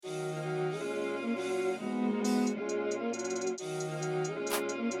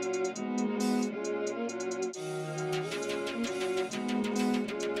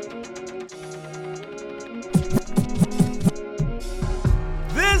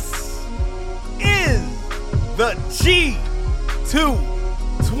the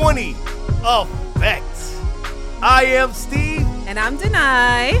G220 Effect. I am Steve. And I'm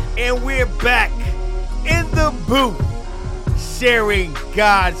Denai. And we're back in the booth sharing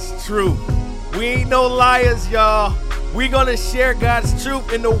God's truth. We ain't no liars, y'all. We're going to share God's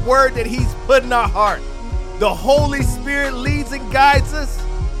truth in the word that he's put in our heart. The Holy Spirit leads and guides us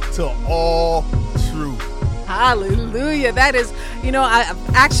to all truth. Hallelujah. That is, I've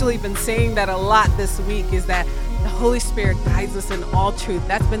actually been saying that a lot this week, is that the Holy Spirit guides us in all truth.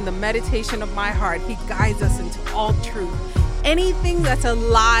 That's been the meditation of my heart. He guides us into all truth. Anything that's a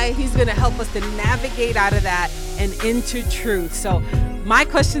lie, he's going to help us to navigate out of that and into truth. So my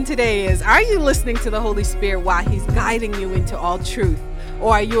question today is, are you listening to the Holy Spirit while he's guiding you into all truth?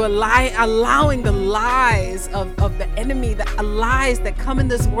 Or are you allowing the lies of the enemy, the lies that come in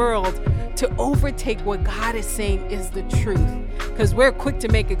this world to overtake what God is saying is the truth? Because we're quick to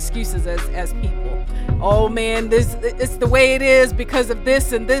make excuses as people. Oh man, it's the way it is because of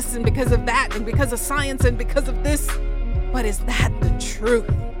this and because of that and because of science and because of this. But is that the truth?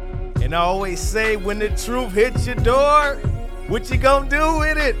 And I always say, when the truth hits your door, what you gonna do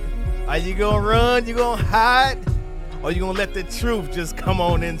with it? Are you gonna run? You gonna hide? Or you gonna let the truth just come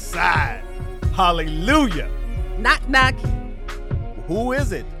on inside? Hallelujah. Knock, knock. Who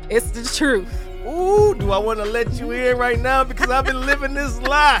is it? It's the truth. Ooh, do I want to let you in right now? Because I've been living this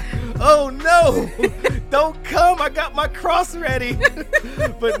lie. Oh, no. Don't come. I got my cross ready.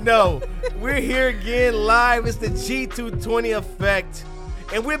 But no, we're here again live. It's the G220 Effect.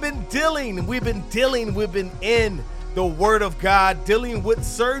 And we've been in the Word of God, dealing with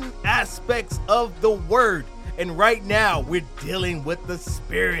certain aspects of the Word. And right now, we're dealing with the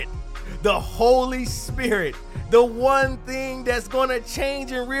Spirit, the Holy Spirit, the one thing that's going to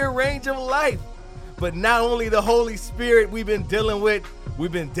change and rearrange your life. But not only the Holy Spirit we've been dealing with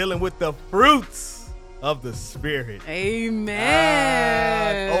the fruits of the Spirit.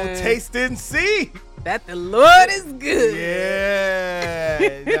 Amen. Oh, taste and see that the Lord is good.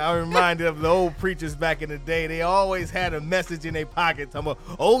 Yeah. I'm reminded of the old preachers back in the day. They always had a message in their pocket talking about,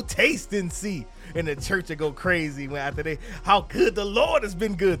 oh, taste and see. And the church would go crazy after how good the Lord has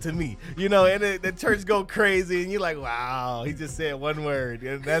been good to me. And the church go crazy and you're like, wow, he just said one word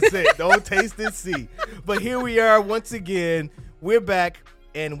and that's it. Don't taste and see. But here we are once again. We're back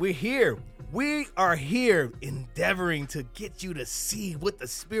and we're here. We are here endeavoring to get you to see what the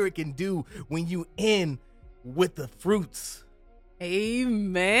Spirit can do when you in with the fruits.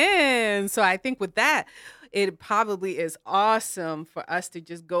 Amen. So I think with that, it probably is awesome for us to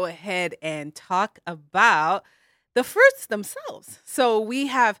just go ahead and talk about the fruits themselves. So we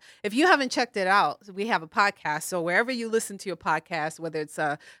have, if you haven't checked it out, we have a podcast. So wherever you listen to your podcast, whether it's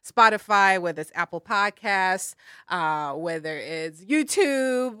Spotify, whether it's Apple Podcasts, whether it's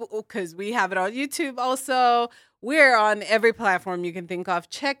YouTube, because we have it on YouTube also. We're on every platform you can think of.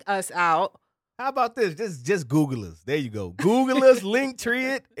 Check us out. How about this? Just Google us. There you go. Google us,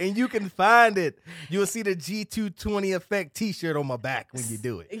 Linktree it, and you can find it. You'll see the G220 Effect t-shirt on my back when you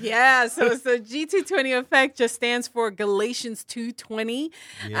do it. Yeah, so G220 Effect just stands for Galatians 2:20.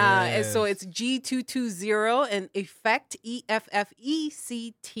 Yes. And so it's G220 and Effect,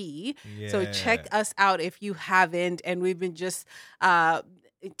 EFFECT. Yeah. So check us out if you haven't. And we've been just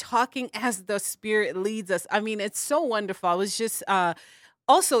talking as the Spirit leads us. I mean, it's so wonderful. I was just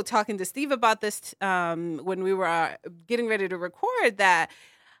also talking to Steve about this when we were getting ready to record, that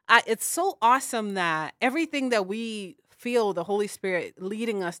it's so awesome that everything that we feel the Holy Spirit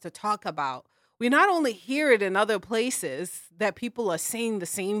leading us to talk about, we not only hear it in other places that people are saying the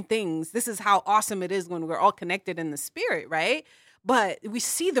same things. This is how awesome it is when we're all connected in the Spirit, right? But we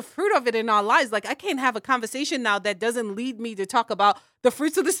see the fruit of it in our lives. Like, I can't have a conversation now that doesn't lead me to talk about the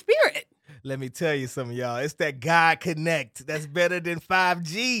fruits of the Spirit. Let me tell you something, y'all. It's that God Connect. That's better than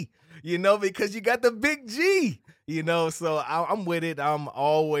 5G, because you got the big G, So I'm with it. I'm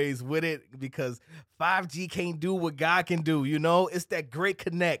always with it because 5G can't do what God can do, It's that great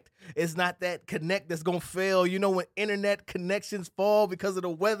connect. It's not that connect that's going to fail. When internet connections fall because of the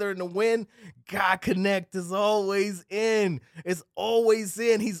weather and the wind, God Connect is always in. It's always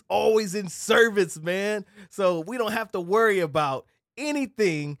in. He's always in service, man. So we don't have to worry about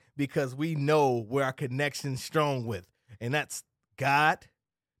anything because we know where our connection's strong with. And that's God,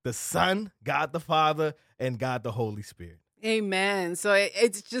 the Son, God the Father, and God the Holy Spirit. Amen. So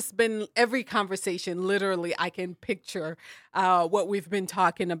it's just been every conversation, literally, I can picture what we've been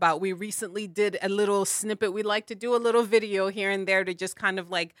talking about. We recently did a little snippet. We like to do a little video here and there to just kind of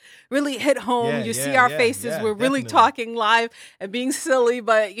like really hit home. You see our faces. We're really talking live and being silly,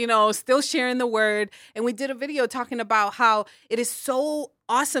 but, still sharing the word. And we did a video talking about how it is so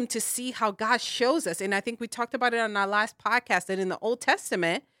awesome to see how God shows us. And I think we talked about it on our last podcast that in the Old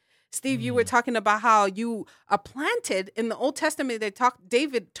Testament, Steve, you were talking about how you are planted in the Old Testament.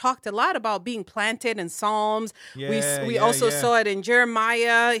 David talked a lot about being planted in Psalms. We also saw it in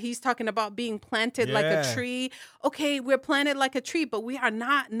Jeremiah. He's talking about being planted like a tree. Okay, we're planted like a tree, but we are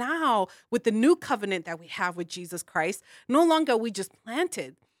not now with the new covenant that we have with Jesus Christ. No longer are we just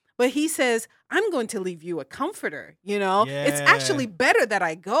planted. But he says, I'm going to leave you a comforter, It's actually better that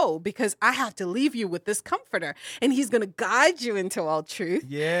I go because I have to leave you with this comforter. And he's going to guide you into all truth.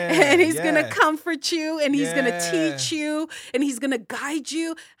 And he's going to comfort you and he's going to teach you and he's going to guide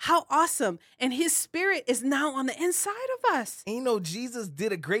you. How awesome. And his spirit is now on the inside of us. And Jesus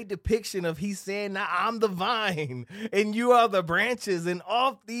did a great depiction of he's saying, now I'm the vine and you are the branches. And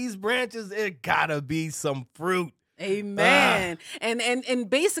off these branches, it gotta be some fruit. Amen. And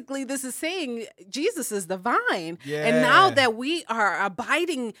basically this is saying Jesus is the vine. And now that we are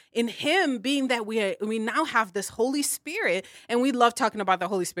abiding in him, being that we now have this Holy Spirit, and we love talking about the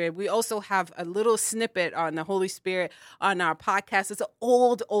Holy Spirit. We also have a little snippet on the Holy Spirit on our podcast. It's an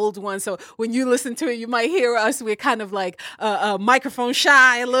old one. So when you listen to it, you might hear us. We're kind of like microphone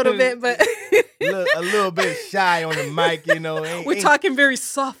shy a little bit, but a little bit shy on the mic, We're talking very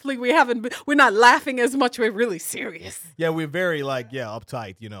softly. We're not laughing as much. We're really serious. Yeah, we're very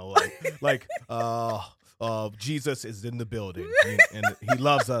uptight, Jesus is in the building and he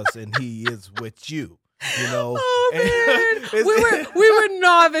loves us and he is with you. Oh man, we were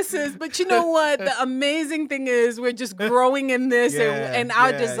novices, but you know what? The amazing thing is we're just growing in this, and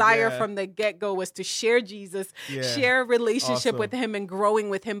our desire from the get-go was to share Jesus, share a relationship with him and growing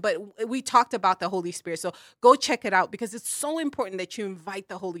with him. But we talked about the Holy Spirit, so go check it out because it's so important that you invite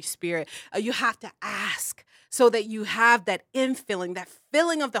the Holy Spirit. You have to ask so that you have that infilling, that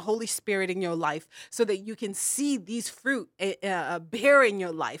filling of the Holy Spirit in your life so that you can see these fruit bear in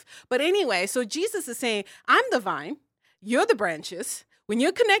your life. But anyway, so Jesus is saying, I'm the vine, you're the branches. When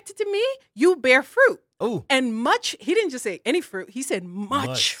you're connected to me, you bear fruit. Ooh. And much, he didn't just say any fruit, he said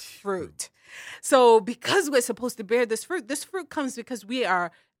much fruit. So because we're supposed to bear this fruit comes because we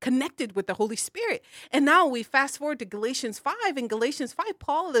are connected with the Holy Spirit. And now we fast forward to Galatians 5. In Galatians 5,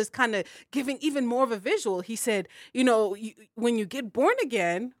 Paul is kind of giving even more of a visual. He said, when you get born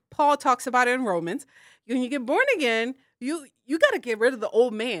again, Paul talks about it in Romans, when you get born again, you got to get rid of the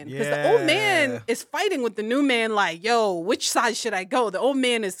old man because the old man is fighting with the new man like, yo, which side should I go? The old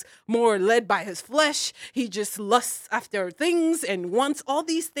man is more led by his flesh. He just lusts after things and wants all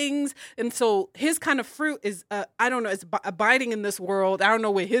these things. And so his kind of fruit is, it's abiding in this world. I don't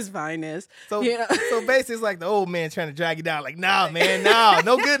know where his vine is. So basically it's like the old man trying to drag you down like, nah, man,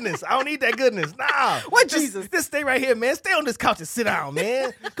 no goodness. I don't need that goodness. Nah. What Jesus? Just stay right here, man. Stay on this couch and sit down,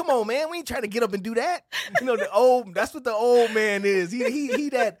 man. Come on, man. We ain't trying to get up and do that. That's what the old man is. He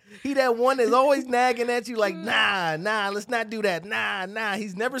that one that's always nagging at you like, nah, let's not do that. Nah.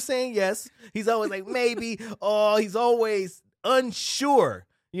 He's never saying yes. He's always like, maybe. Oh, he's always unsure,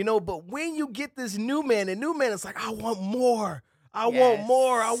 but when you get this new man, the new man is like, I want more. I want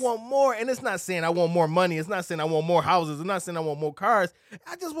more. And it's not saying I want more money. It's not saying I want more houses. It's not saying I want more cars.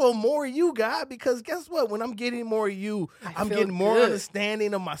 I just want more of you, God, because guess what? When I'm getting more of you, I'm getting more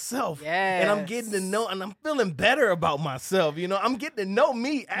understanding of myself. Yes. And I'm getting to know, and I'm feeling better about myself. I'm getting to know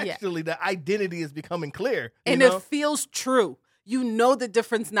me. Actually, the identity is becoming clear. And it feels true. You know the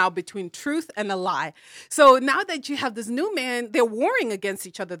difference now between truth and a lie. So now that you have this new man, they're warring against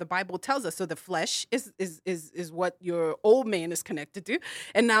each other. The Bible tells us. So the flesh is what your old man is connected to.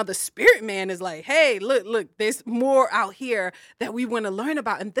 And now the spirit man is like, hey, look, there's more out here that we want to learn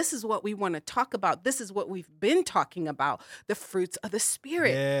about. And this is what we want to talk about. This is what we've been talking about, the fruits of the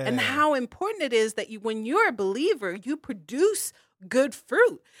Spirit. Yeah. And how important it is that when you're a believer, you produce good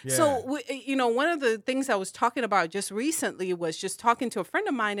fruit. Yeah. So, one of the things I was talking about just recently was just talking to a friend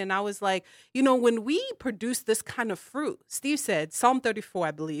of mine. And I was like, when we produce this kind of fruit, Steve said, Psalm 34,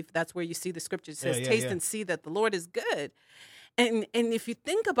 I believe, that's where you see the scripture says, taste and see that the Lord is good. And if you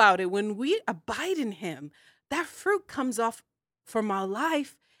think about it, when we abide in him, that fruit comes off from our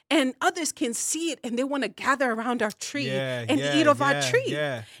life. And others can see it and they want to gather around our tree and eat of our tree.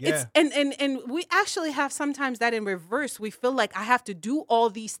 It's and we actually have sometimes that in reverse. We feel like I have to do all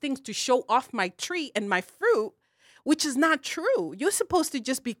these things to show off my tree and my fruit which is not true. You're supposed to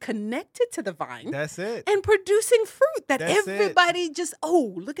just be connected to the vine. That's it. And producing fruit that That's everybody just,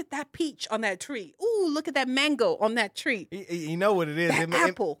 oh, look at that peach on that tree. Ooh, look at that mango on that tree. You know what it is? That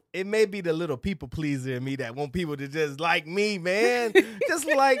apple. It may be the little people pleaser in me that want people to just like me, man. Just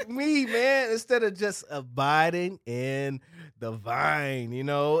like me, man. Instead of just abiding in the vine,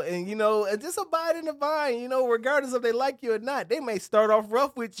 and just abide in the vine, regardless if they like you or not. They may start off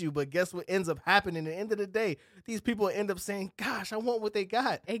rough with you, but guess what ends up happening at the end of the day? These people end up saying, gosh, I want what they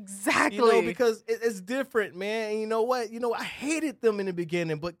got. Exactly. Because it's different, man. And you know what? I hated them in the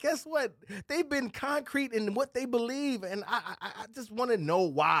beginning, but guess what? They've been concrete in what they believe. And I just want to know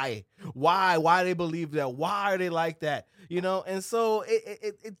why they believe that. Why are they like that? And so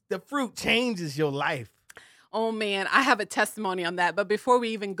the fruit changes your life. Oh, man, I have a testimony on that. But before we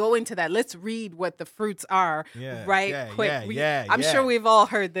even go into that, let's read what the fruits are quick. I'm sure we've all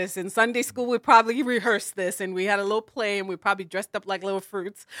heard this. In Sunday school, we probably rehearsed this, and we had a little play, and we probably dressed up like little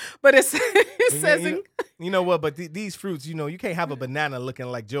fruits. But it says... You know what? But these fruits, you can't have a banana looking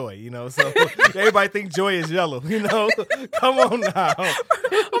like joy, So everybody think joy is yellow, Come on now.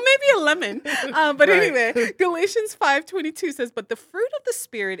 Or maybe a lemon. But anyway, Galatians 5:22 says, but the fruit of the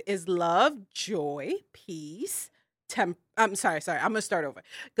Spirit is love, joy, peace, I'm sorry. I'm going to start over.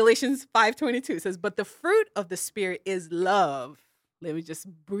 Galatians 5:22 says, but the fruit of the Spirit is love. Let me just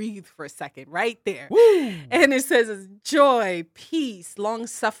breathe for a second right there. Woo! And it says it's joy, peace,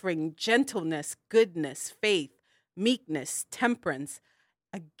 long-suffering, gentleness, goodness, faith, meekness, temperance.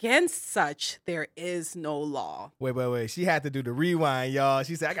 Against such, there is no law. Wait. She had to do the rewind, y'all.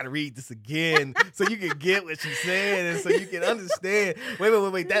 She said, I got to read this again so you can get what she's saying and so you can understand.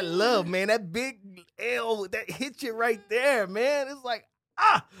 Wait. That love, man, that big L, that hits you right there, man. It's like,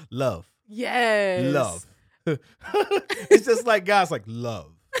 love. Yes. Love. It's just like God's like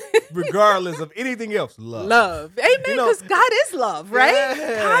love, regardless of anything else. Love. Amen. Because God is love, right?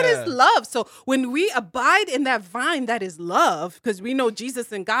 Yeah. God is love. So when we abide in that vine that is love, because we know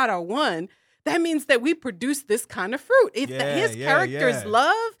Jesus and God are one, that means that we produce this kind of fruit. If his character is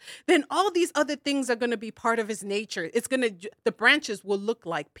love, then all these other things are going to be part of his nature. The branches will look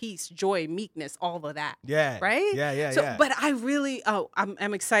like peace, joy, meekness, all of that. Yeah. Right? Yeah. But I really,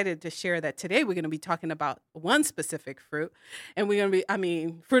 I'm excited to share that today. We're going to be talking about one we're going to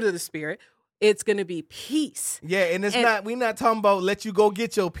be, fruit of the Spirit. It's going to be peace. Yeah, and we're not talking about let you go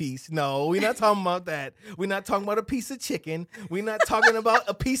get your piece. No, we're not talking about that. We're not talking about a piece of chicken. We're not talking about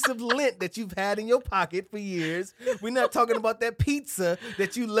a piece of lint that you've had in your pocket for years. We're not talking about that pizza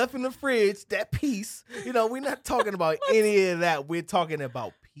that you left in the fridge, that piece. We're not talking about any of that. We're talking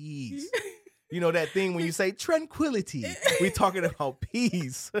about peace. That thing when you say tranquility, we're talking about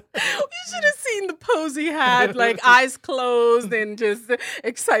peace. You should have seen the pose he had, like eyes closed and just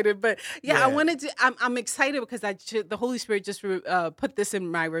excited. But I'm excited because the Holy Spirit just put this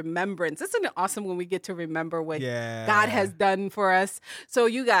in my remembrance. Isn't it awesome when we get to remember what God has done for us? So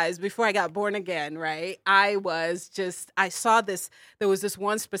you guys, before I got born again, right, I saw this, there was this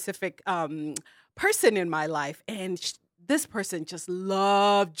one specific person in my life, and this person just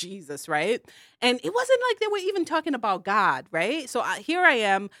loved Jesus, right? And it wasn't like they were even talking about God, right? So here I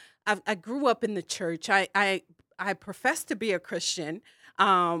am. I grew up in the church. I profess to be a Christian,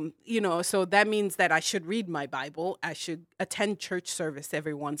 so that means that I should read my Bible. I should attend church service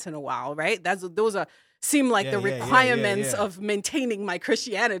every once in a while, right? Those seem like the requirements of maintaining my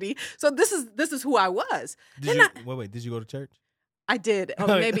Christianity. So this is who I was. Did you go to church? I did.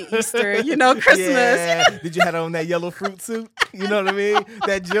 Maybe Easter, Christmas. Yeah. Did you have on that yellow fruit suit? You know what I mean?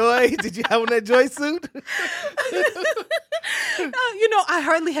 That joy? Did you have on that joy suit? I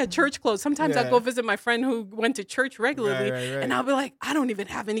hardly had church clothes. Sometimes I'd go visit my friend who went to church regularly, right. And I'll be like, I don't even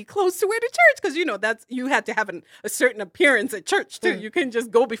have any clothes to wear to church because, you had to have a certain appearance at church, too. You couldn't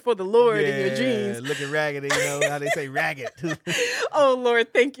just go before the Lord in your jeans. Looking raggedy, how they say ragged. Oh,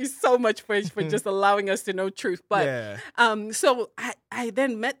 Lord, thank you so much for just allowing us to know truth. But so I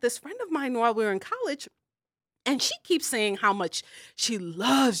then met this friend of mine while we were in college. And she keeps saying how much she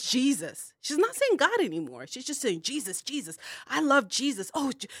loves Jesus. She's not saying God anymore. She's just saying, Jesus, Jesus. I love Jesus.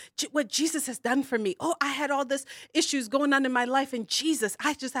 Oh, what Jesus has done for me. Oh, I had all this issues going on in my life. And Jesus,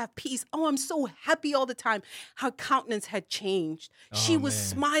 I just have peace. Oh, I'm so happy all the time. Her countenance had changed. She was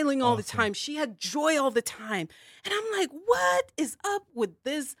smiling all the time. She had joy all the time. And I'm like, what is up with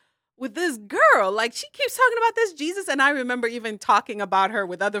this girl? Like, she keeps talking about this Jesus. And I remember even talking about her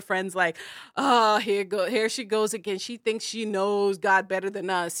with other friends, like, oh, here she goes again. She thinks she knows God better than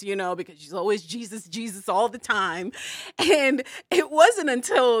us, because she's always Jesus, Jesus all the time. And it wasn't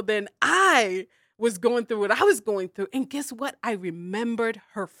until then I was going through what I was going through. And guess what? I remembered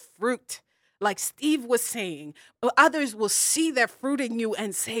her fruit. like Steve was saying, others will see that fruit in you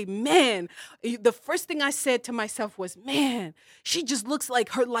and say, man, the first thing I said to myself was, man, she just looks like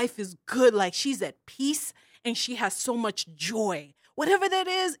her life is good, like she's at peace and she has so much joy. Whatever that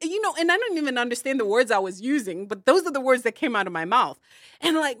is, and I don't even understand the words I was using, but those are the words that came out of my mouth.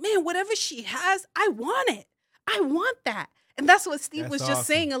 And like, man, whatever she has, I want it. I want that. And that's what Steve was just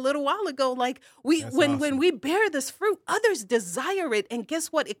saying a little while ago. Like when we bear this fruit, others desire it. And guess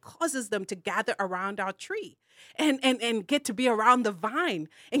what? It causes them to gather around our tree and get to be around the vine.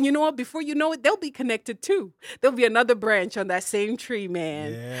 And you know what? Before you know it, they'll be connected too. There'll be another branch on that same tree,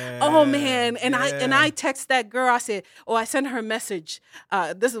 man. Yeah, oh man. And I text that girl. I said, I sent her a message.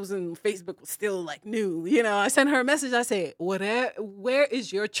 This was when Facebook was still like new. I sent her a message. I said, where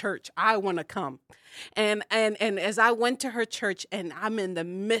is your church? I want to come. And as I went to her church, and I'm in the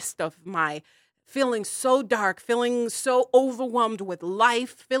midst of my feeling so dark, feeling so overwhelmed with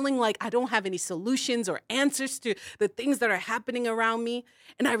life, feeling like I don't have any solutions or answers to the things that are happening around me.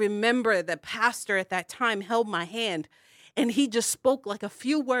 And I remember the pastor at that time held my hand, and he just spoke like a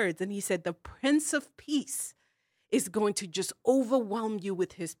few words. And he said, the Prince of Peace is going to just overwhelm you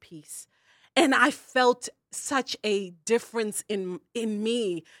with his peace. And I felt such a difference in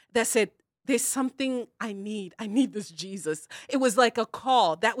me that said, there's something I need. I need this Jesus. It was like a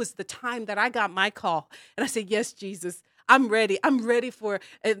call. That was the time that I got my call. And I said, yes, Jesus, I'm ready. I'm ready for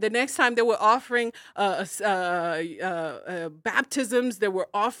the next time they were offering baptisms. They were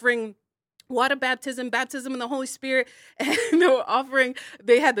offering water baptism in the Holy Spirit. And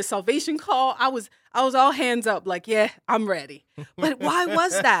they had the salvation call. I was all hands up like, yeah, I'm ready. But why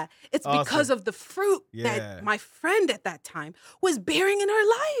was that? It's because of the fruit that my friend at that time was bearing in her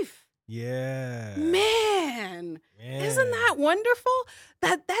life. Yeah. Man, isn't that wonderful?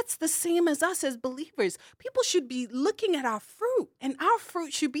 That's the same as us as believers. People should be looking at our fruit, and our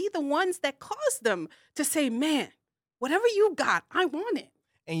fruit should be the ones that cause them to say, man, whatever you got, I want it.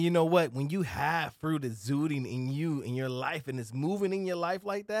 And you know what? When you have fruit exuding in you, in your life, and it's moving in your life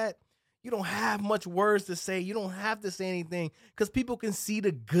like that, you don't have much words to say. You don't have to say anything because people can see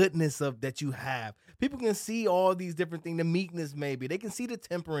the goodness of that you have. People can see all these different things, the meekness maybe. They can see the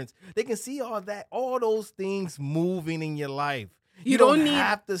temperance. They can see all that, all those things moving in your life. You don't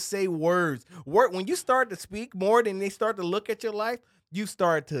have to say words. When you start to speak more than they start to look at your life, you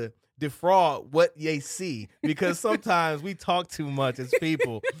start to defraud what they see, because sometimes we talk too much as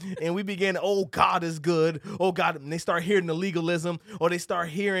people and we begin, oh, God is good. Oh, God. And they start hearing the legalism, or they start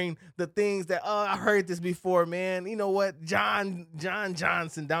hearing the things that, oh, I heard this before, man. You know what? John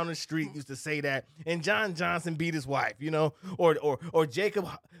Johnson down the street used to say that, and John Johnson beat his wife, or Jacob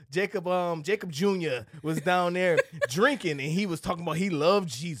Jr. was down there drinking, and he was talking about he loved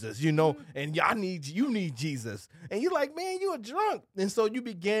Jesus, and you need Jesus. And you're like, man, you a drunk. And so you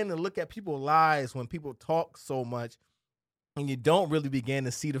begin to look at people's lives when people talk so much, and you don't really begin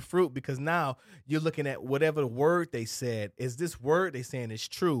to see the fruit, because now you're looking at whatever word they said. Is this word they saying is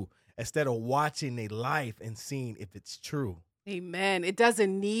true, instead of watching their life and seeing if it's true. Amen. It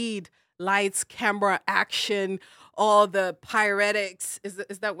doesn't need lights, camera, action, all the pyretics.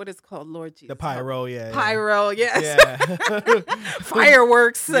 Is that what it's called, Lord Jesus? The pyro, yeah. Pyro, yes. Yeah.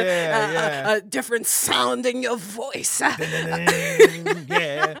 Fireworks, different sound in your voice.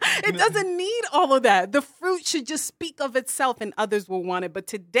 Yeah. It doesn't need all of that. The fruit should just speak of itself and others will want it. But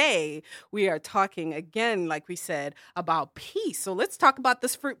today we are talking again, like we said, about peace. So let's talk about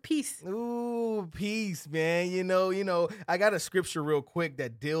this fruit, peace. Ooh, peace, man. I got a scripture real quick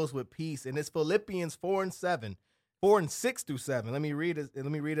that deals with peace, and it's Philippians 4:6 through 7. Let me read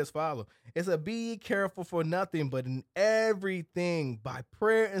as follows. It's a be ye careful for nothing, but in everything by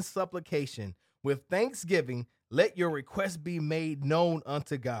prayer and supplication with thanksgiving, let your requests be made known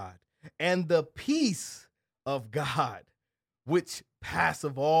unto God. And the peace of God, which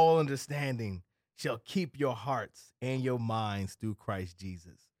passeth all understanding, shall keep your hearts and your minds through Christ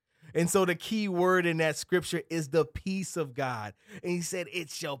Jesus. And so the key word in that scripture is the peace of God. And he said, it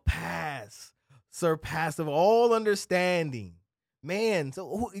shall surpass of all understanding. Man,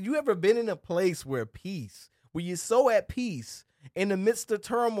 so you ever been in a place where you're so at peace in the midst of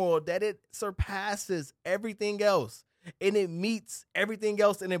turmoil that it surpasses everything else, and it meets everything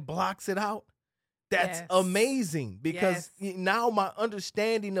else and it blocks it out? That's amazing, because now my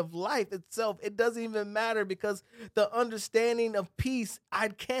understanding of life itself, it doesn't even matter, because the understanding of peace, I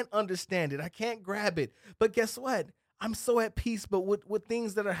can't understand it. I can't grab it. But guess what? I'm so at peace, but with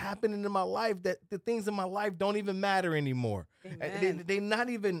things that are happening in my life, that the things in my life don't even matter anymore. They're not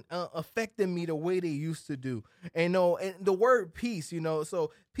even affecting me the way they used to do. And the word peace,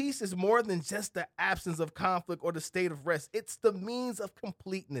 so peace is more than just the absence of conflict or the state of rest. It's the means of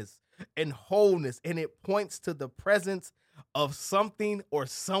completeness and wholeness, and it points to the presence of something or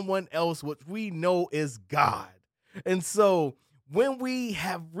someone else, which we know is God. And so when we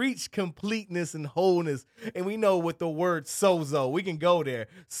have reached completeness and wholeness, and we know with the word sozo, we can go there.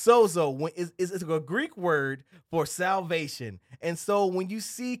 Sozo is a Greek word for salvation. And so when you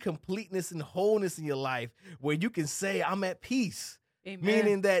see completeness and wholeness in your life, where you can say, I'm at peace, Amen.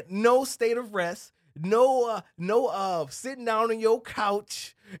 Meaning that no state of rest, no sitting down on your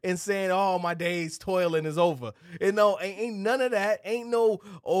couch and saying, oh, my day's toiling is over. Ain't none of that. Ain't no,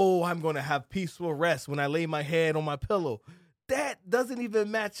 I'm going to have peaceful rest when I lay my head on my pillow. That doesn't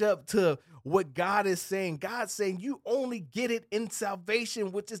even match up to what God is saying. God's saying you only get it in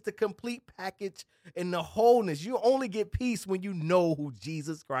salvation, which is the complete package and the wholeness. You only get peace when you know who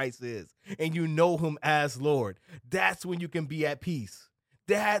Jesus Christ is and you know him as Lord. That's when you can be at peace.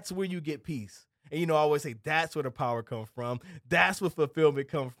 That's where you get peace. And I always say that's where the power comes from. That's where fulfillment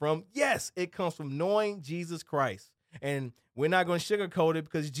comes from. Yes, it comes from knowing Jesus Christ. And we're not going to sugarcoat it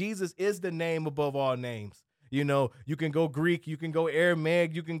because Jesus is the name above all names. You can go Greek, you can go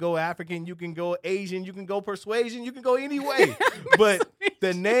Aramaic, you can go African, you can go Asian, you can go persuasion, you can go any way. But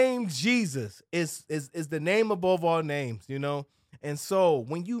the name Jesus is the name above all names, And so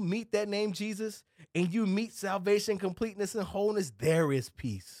when you meet that name Jesus and you meet salvation, completeness, and wholeness, there is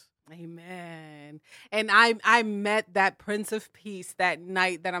peace. Amen. And I met that Prince of Peace that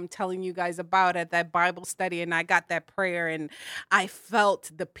night that I'm telling you guys about at that Bible study, and I got that prayer, and I felt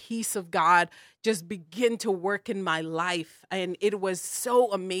the peace of God just begin to work in my life, and it was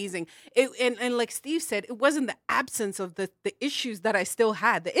so amazing. And like Steve said, it wasn't the absence of the issues that I still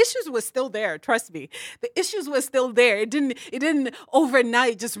had. The issues were still there. Trust me, the issues were still there. It didn't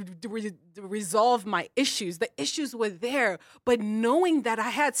overnight just resolve my issues. The issues were there, but knowing that I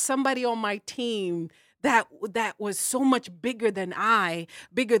had somebody on my team that was so much bigger than I,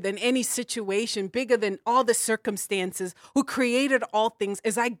 bigger than any situation, bigger than all the circumstances, who created all things.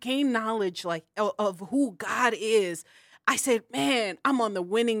 As I gained knowledge of who God is, I said, man, I'm on the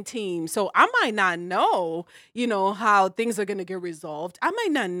winning team. So I might not know, how things are going to get resolved. I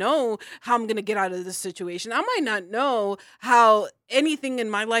might not know how I'm going to get out of this situation. I might not know how anything in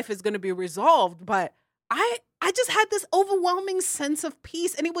my life is going to be resolved, but I just had this overwhelming sense of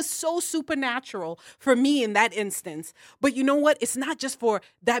peace, and it was so supernatural for me in that instance. But you know what? It's not just for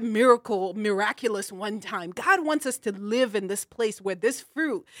that miraculous one time. God wants us to live in this place where this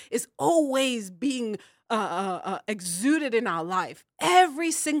fruit is always being exuded in our life.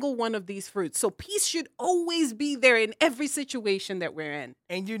 Every single one of these fruits. So peace should always be there in every situation that we're in.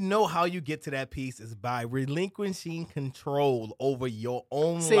 And how you get to that peace is by relinquishing control over your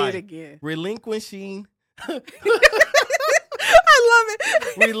own life. Say it again. Relinquishing. I love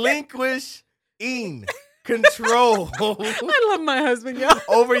it. Relinquishing control. I love my husband, y'all.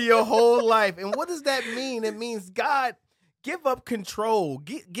 Over your whole life. And what does that mean? It means, God, give up control.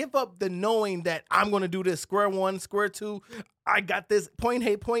 Give up the knowing that I'm going to do this. Square one, square two. I got this. Point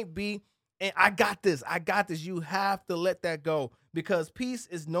A, point B. And I got this. You have to let that go, because peace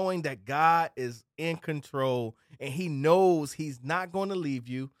is knowing that God is in control and he knows he's not going to leave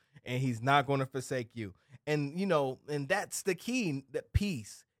you and he's not going to forsake you. And, and that's the key, that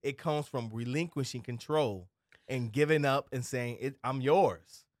peace. It comes from relinquishing control and giving up and saying, I'm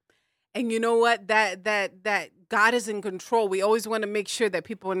yours. And you know what? That God is in control. We always want to make sure that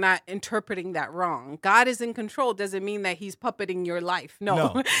people are not interpreting that wrong. God is in control doesn't mean that he's puppeting your life.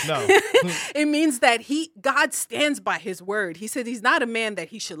 No. It means that God stands by his word. He said he's not a man that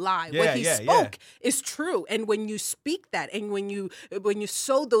he should lie. What he spoke is true. And when you speak that, and when you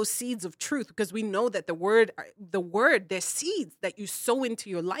sow those seeds of truth, because we know that the word, there's seeds that you sow into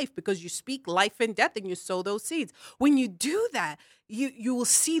your life, because you speak life and death and you sow those seeds. When you do that, you will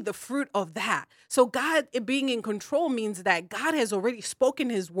see the fruit of that. So God being in control means that God has already spoken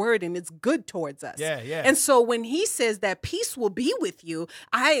his word and it's good towards us. Yeah. And so when he says that peace will be with you,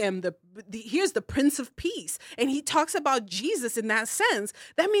 I am here's the Prince of Peace. And he talks about Jesus in that sense.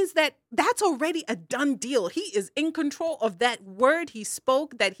 That means that that's already a done deal. He is in control of that word he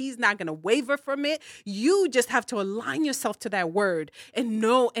spoke, that he's not going to waver from it. You just have to align yourself to that word and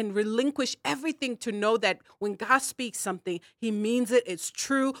know and relinquish everything to know that when God speaks something, he means it. It's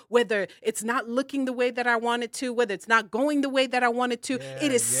true, whether it's not looking the way that I want it to, whether it's not going the way that I want it to,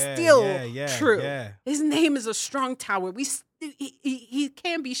 it is still true. His name is a strong tower. he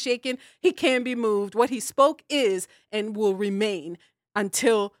can be shaken. He can be moved. What he spoke is and will remain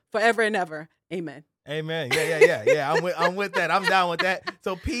until forever and ever. Amen. Amen. Yeah. I'm with that. I'm down with that.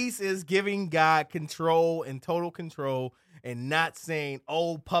 So peace is giving God control and total control, and not saying,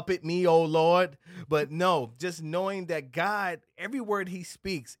 "Oh, puppet me, oh Lord," but no, just knowing that God, every word he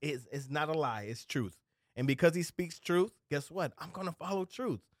speaks is not a lie, it's truth. And because he speaks truth, guess what? I'm going to follow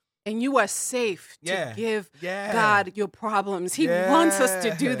truth. And you are safe to give Yeah. God your problems. He wants us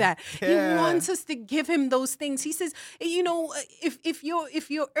to do that. Yeah. He wants us to give him those things. He says, you know, if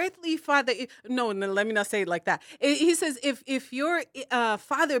your earthly father, no, let me not say it like that. He says, if your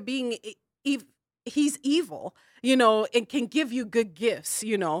father being, he's evil, you know, and can give you good gifts,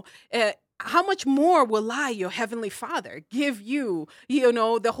 you know, how much more will I, your heavenly Father, give you, you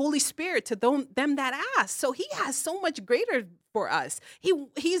know, the Holy Spirit to them that ask? So he has so much greater for us.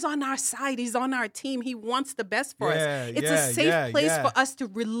 He's on our side. He's on our team. He wants the best for us. It's a safe place for us to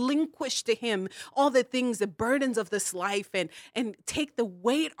relinquish to him all the things, the burdens of this life, and take the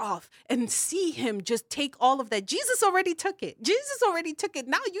weight off and see him just take all of that. Jesus already took it.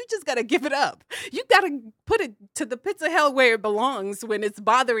 Now you just got to give it up. You got to put it to the pits of hell where it belongs when it's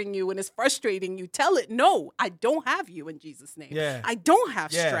bothering you, when it's frustrating you. Tell it, no, I don't have you in Jesus' name. I don't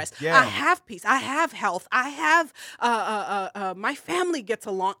have stress. I have peace. I have health. I have my family gets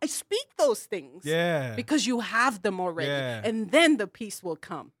along. I speak those things because you have them already. And then the peace will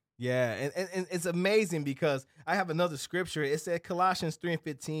come. Yeah, and it's amazing because I have another scripture. It said Colossians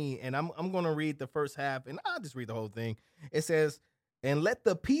 3:15, and I'm going to read the first half, and I'll just read the whole thing. It says, "And let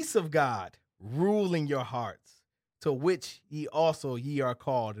the peace of God rule in your hearts, to which ye are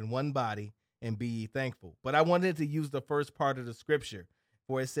called in one body, and be ye thankful." But I wanted to use the first part of the scripture,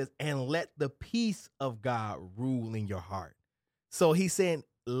 where it says, "And let the peace of God rule in your heart." So he's saying,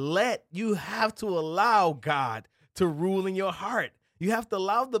 you have to allow God to rule in your heart. You have to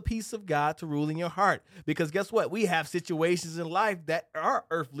allow the peace of God to rule in your heart. Because guess what? We have situations in life that are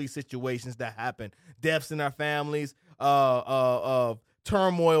earthly situations that happen. Deaths in our families, turmoil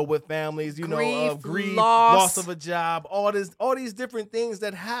with families, grief, loss of a job, all these different things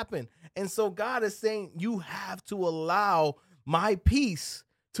that happen. And so God is saying, you have to allow my peace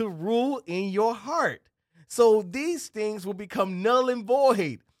to rule in your heart. So these things will become null and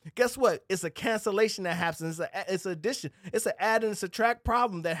void. Guess what? It's a cancellation that happens. It's an addition. It's an add and subtract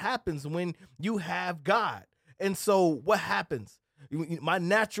problem that happens when you have God. And so what happens? My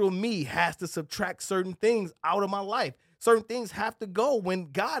natural me has to subtract certain things out of my life. Certain things have to go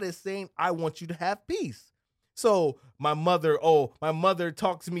when God is saying, I want you to have peace. So my mother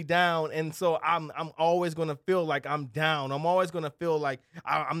talks me down. And so I'm always going to feel like I'm down. I'm always going to feel like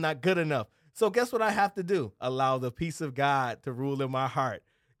I'm not good enough. So guess what I have to do? Allow the peace of God to rule in my heart.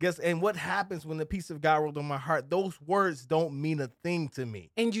 And what happens when the peace of God rules in my heart? Those words don't mean a thing to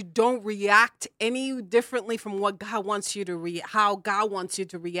me. And you don't react any differently from what God wants you to how God wants you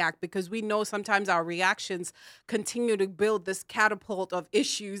to react, because we know sometimes our reactions continue to build this catapult of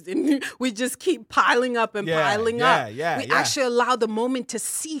issues, and we just keep piling up and piling up. We actually allow the moment to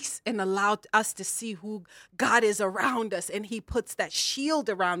cease and allow us to see who God is around us, and he puts that shield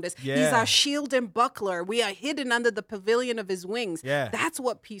around us. He's our shield and buckler. We are hidden under the pavilion of his wings. That's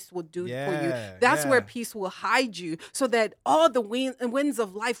what peace will do for you. That's where peace will hide you, so that all the winds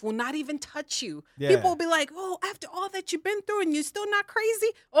of life will not even touch you. People will be like, oh, after all that you've been through and you're still not crazy?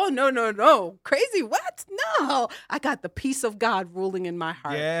 Oh, no. Crazy? What? No. I got the peace of God ruling in my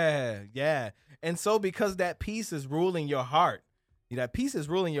heart. And so because that peace is ruling your heart,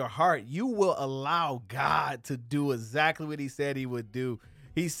 you will allow God to do exactly what he said he would do.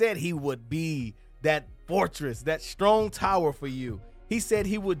 He said he would be that fortress, that strong tower for you. He said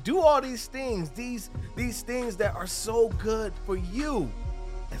he would do all these things, these things that are so good for you,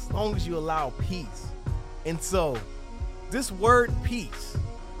 as long as you allow peace. And so this word peace,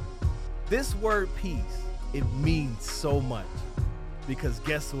 it means so much, because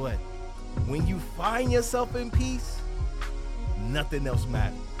guess what? When you find yourself in peace, nothing else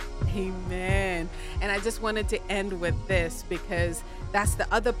matters. Amen. And I just wanted to end with this, because that's the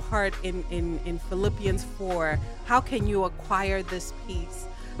other part in Philippians 4. How can you acquire this peace?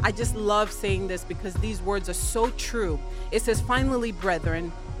 I just love saying this because these words are so true. It says, finally,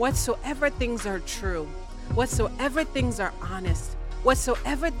 brethren, whatsoever things are true, whatsoever things are honest,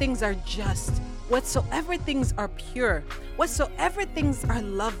 whatsoever things are just, whatsoever things are pure, whatsoever things are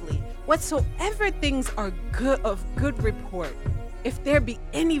lovely, whatsoever things are good of good report, if there be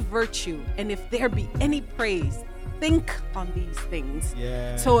any virtue and if there be any praise, think on these things.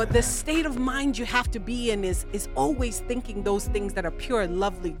 So the state of mind you have to be in is always thinking those things that are pure,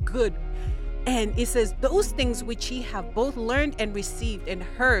 lovely, good. And it says, those things which ye have both learned and received and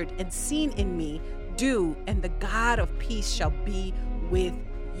heard and seen in me, do, and the God of peace shall be with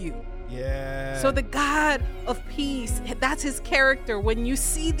you. Yeah. So the God of peace, that's his character. When you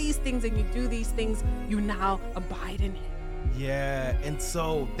see these things and you do these things, you now abide in him. Yeah. And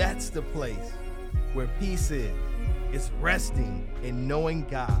so that's the place where peace is. It's resting in knowing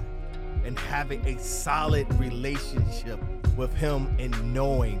God and having a solid relationship with him and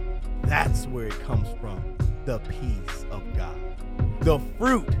knowing that's where it comes from. The peace of God. The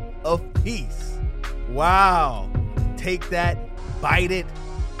fruit of peace. Wow. Take that, bite it.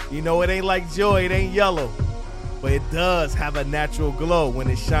 You know, it ain't like joy, it ain't yellow, but it does have a natural glow when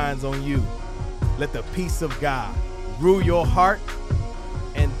it shines on you. Let the peace of God rule your heart.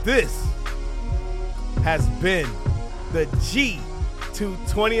 And this has been the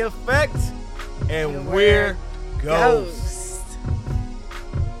G220 Effect, and we're Ghosts.